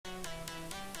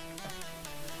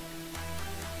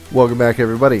Welcome back,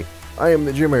 everybody. I am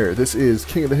the Jimmer. This is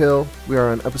King of the Hill. We are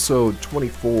on episode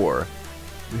 24.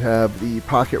 We have the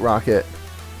Pocket Rocket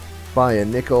by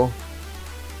Anickle,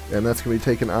 and that's going to be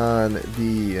taken on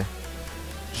the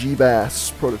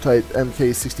GBASS prototype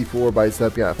MK64 by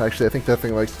Zebgef. Actually, I think that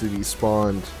thing likes to be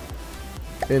spawned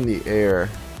in the air.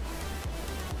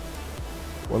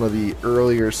 One of the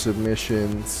earlier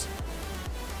submissions.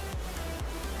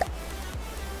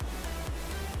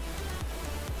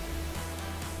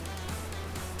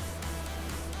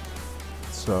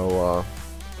 So,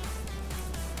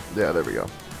 yeah, there we go.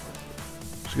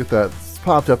 Just get that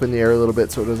popped up in the air a little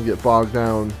bit so it doesn't get bogged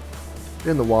down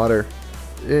in the water.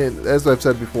 And as I've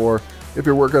said before, if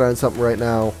you're working on something right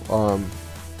now,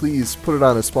 please put it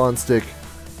on a spawn stick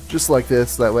just like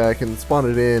this. That way I can spawn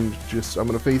it in. I'm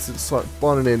going to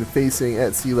spawn it in facing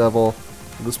at sea level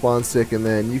with the spawn stick, and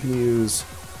then you can use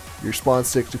your spawn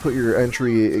stick to put your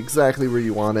entry exactly where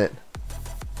you want it.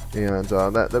 And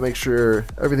that makes sure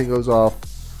everything goes off,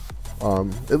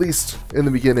 at least in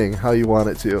the beginning, how you want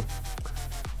it to.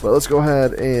 But let's go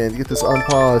ahead and get this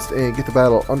unpaused and get the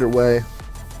battle underway.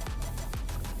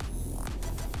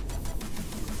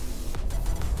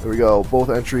 There we go, both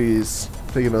entries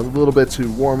taking a little bit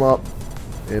to warm up,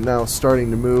 and now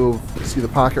starting to move. You see the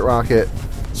Pocket Rocket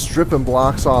stripping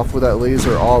blocks off with that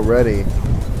laser already.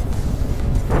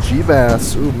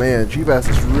 GBASS, ooh man, GBASS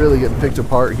is really getting picked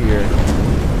apart here.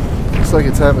 Looks like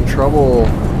it's having trouble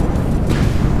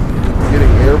getting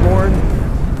airborne.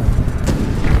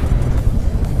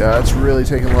 Yeah, it's really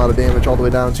taking a lot of damage, all the way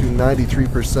down to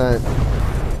 93%.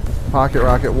 Pocket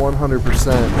Rocket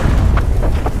 100%.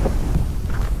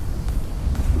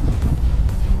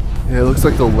 Yeah, it looks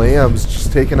like the lamb's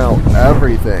just taking out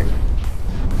everything.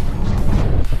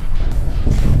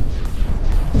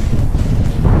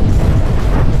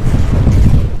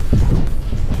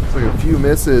 It's like a few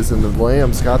misses and the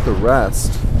lamb's got the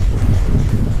rest.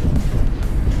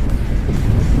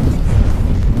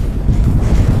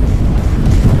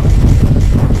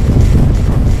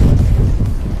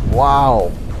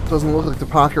 Wow, doesn't look like the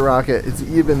Pocket Rocket has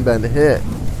even been hit.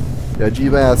 Yeah,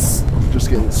 GBASS just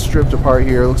getting stripped apart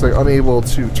here. Looks like unable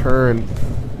to turn,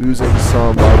 using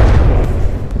some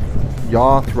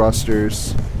yaw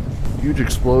thrusters. Huge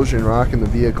explosion rocking the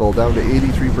vehicle down to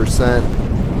 83%.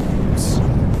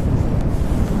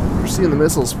 We're seeing the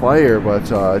missiles fire, but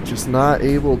just not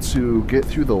able to get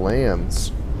through the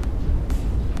lambs.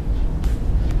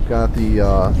 Got the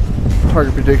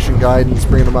target prediction guidance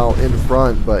bringing them out in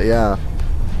front, but yeah,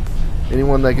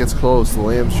 anyone that gets close, the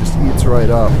lambs just eats right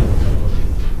up.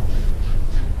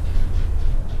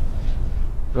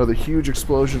 Another huge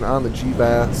explosion on the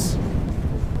GBASS.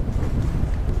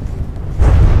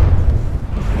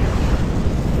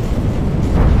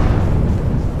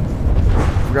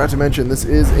 Forgot to mention, this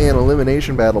is an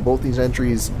elimination battle. Both these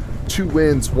entries, 2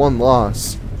 wins, 1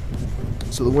 loss.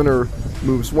 So the winner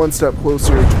moves 1 step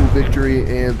closer to victory,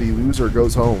 and the loser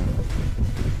goes home.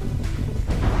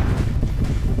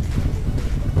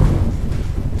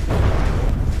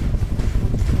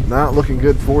 Not looking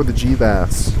good for the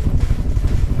GBASS.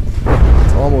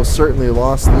 It's almost certainly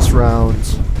lost this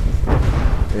round,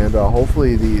 and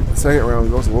hopefully the second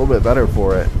round goes a little bit better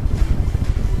for it.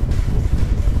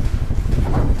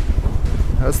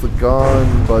 Has the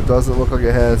gun, but doesn't look like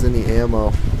it has any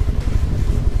ammo.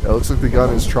 It looks like the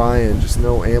gun is trying, just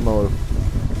no ammo.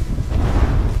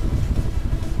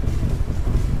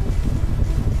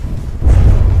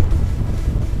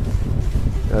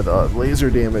 Yeah, the laser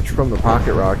damage from the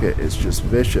Pocket Rocket is just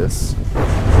vicious.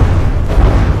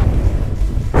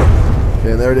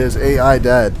 And there it is, AI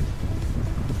dead.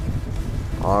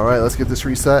 Alright, let's get this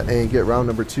reset and get round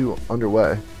number 2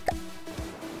 underway.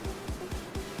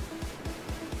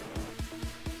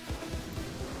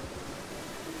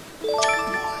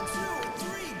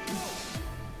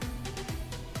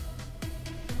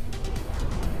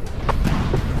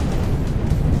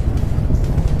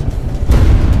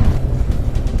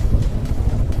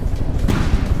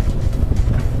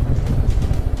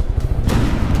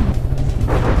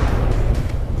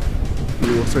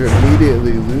 Looks like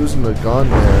immediately losing the gun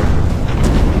there.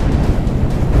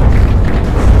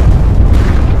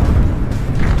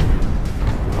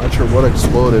 Not sure what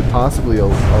exploded. Possibly a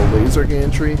laser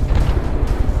gantry.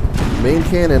 Main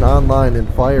cannon online and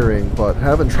firing, but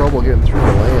having trouble getting through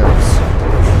the lamps.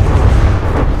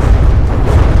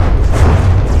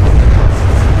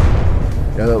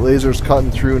 Yeah, that laser's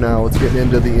cutting through now. It's getting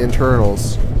into the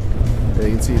internals. Yeah,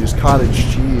 you can see just cottage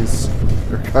cheese.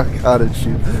 Or cottage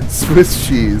cheese. Swiss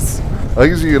cheese. I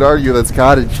guess you could argue that's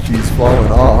cottage cheese falling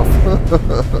off.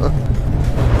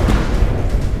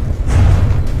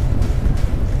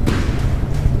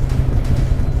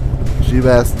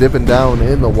 GBASS dipping down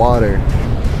in the water.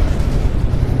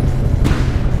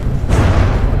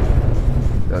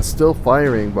 Yeah, still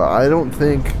firing, but I don't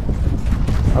think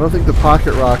the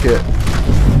pocket rocket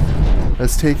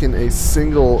has taken a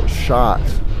single shot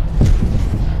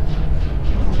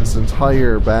this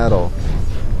entire battle.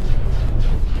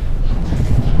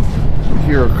 You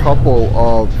hear a couple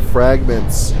of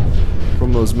fragments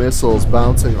from those missiles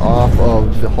bouncing off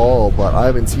of the hull, but I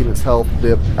haven't seen its health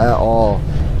dip at all.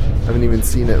 I haven't even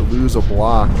seen it lose a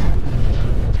block.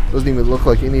 Doesn't even look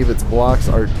like any of its blocks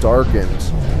are darkened.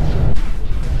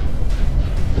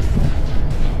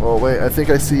 Oh wait, I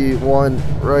think I see one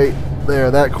right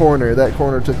there. That corner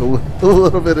took a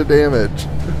little bit of damage.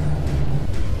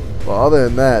 Well, other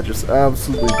than that, just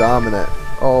absolutely dominant.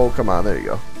 Oh, come on, there you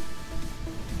go.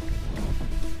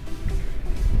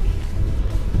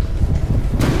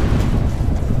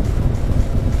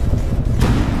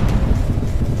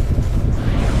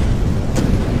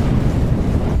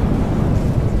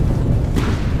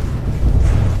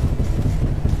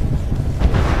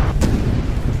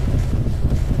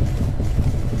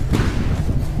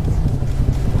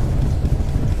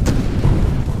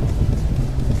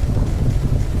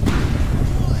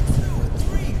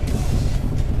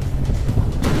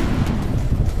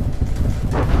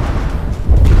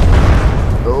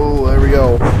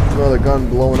 Another gun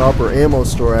blowing up, or ammo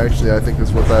store actually, I think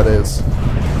is what that is. If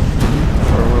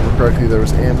I remember correctly, there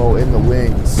was ammo in the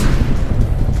wings.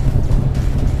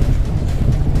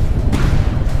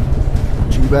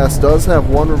 GBASS does have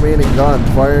one remaining gun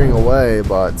firing away,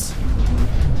 but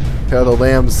yeah, the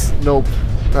lambs, nope,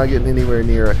 not getting anywhere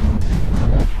near it.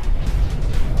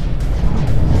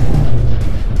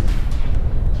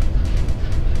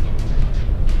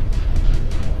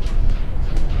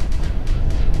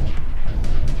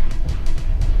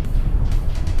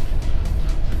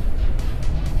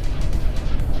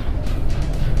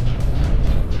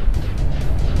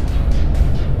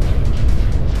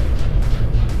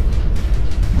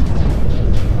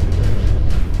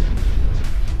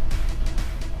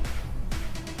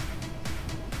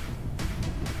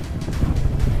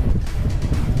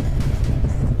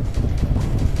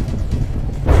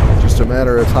 A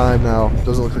matter of time now.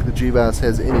 Doesn't look like the GBASS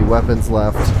has any weapons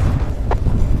left.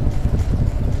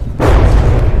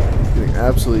 Getting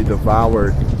absolutely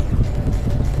devoured.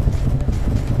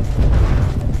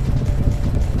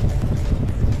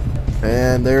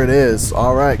 And there it is.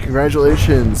 Alright,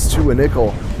 congratulations to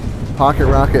Anickle. Pocket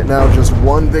Rocket now just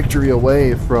one victory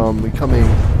away from becoming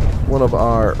one of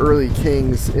our early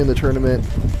kings in the tournament.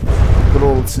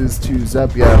 Condolences to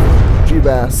Zebgef.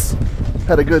 GBASS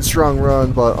had a good strong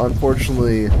run, but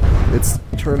unfortunately its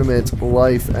tournament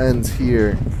life ends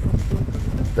here.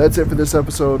 That's it for this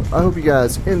episode. I hope you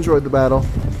guys enjoyed the battle.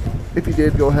 If you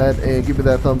did, go ahead and give me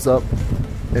that thumbs up,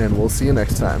 and we'll see you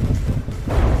next time.